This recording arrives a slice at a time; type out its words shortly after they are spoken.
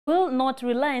will not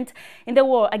relent in the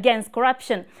war against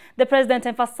corruption. The president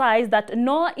emphasized that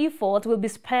no effort will be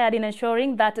spared in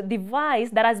ensuring that the vice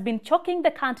that has been choking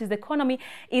the country's economy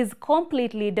is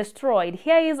completely destroyed.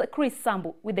 Here is Chris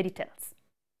Sambu with the details.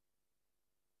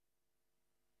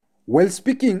 While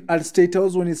speaking at State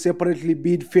House when he separately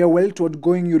bid farewell to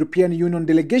outgoing European Union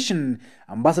delegation,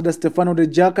 Ambassador Stefano de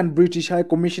Jack and British High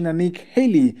Commissioner Nick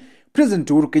Haley, President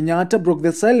Uhuru Kenyatta broke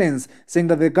the silence, saying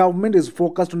that the government is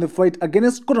focused on the fight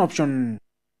against corruption.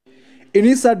 In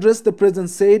his address, the president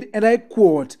said, and I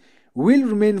quote, "We'll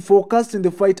remain focused in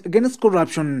the fight against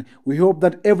corruption. We hope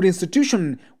that every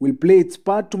institution will play its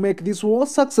part to make this war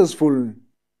successful."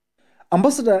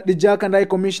 Ambassador de Jack and High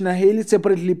Commissioner Haley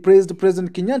separately praised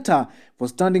President Kenyatta for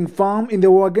standing firm in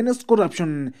the war against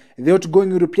corruption. The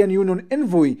outgoing European Union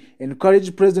envoy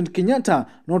encouraged President Kenyatta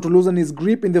not to loosen his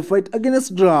grip in the fight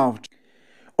against graft.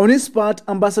 On his part,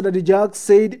 Ambassador de Jack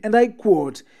said, and I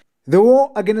quote, "The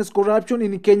war against corruption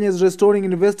in Kenya is restoring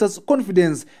investors'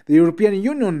 confidence. The European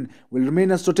Union will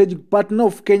remain a strategic partner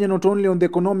of Kenya not only on the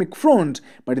economic front,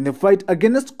 but in the fight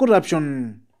against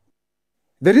corruption."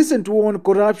 The recent war on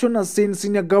corruption has seen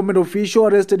senior government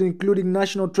officials arrested, including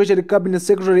National Treasury Cabinet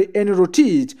Secretary Eni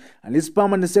Rotich and his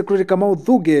permanent secretary Kamau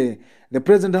Thuge. The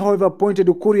president, however, appointed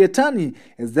Ukur Yatani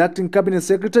as the acting cabinet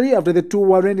secretary after the two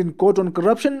were arraigned in court on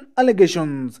corruption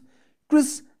allegations.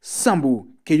 Chris Sambu,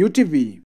 KUTV.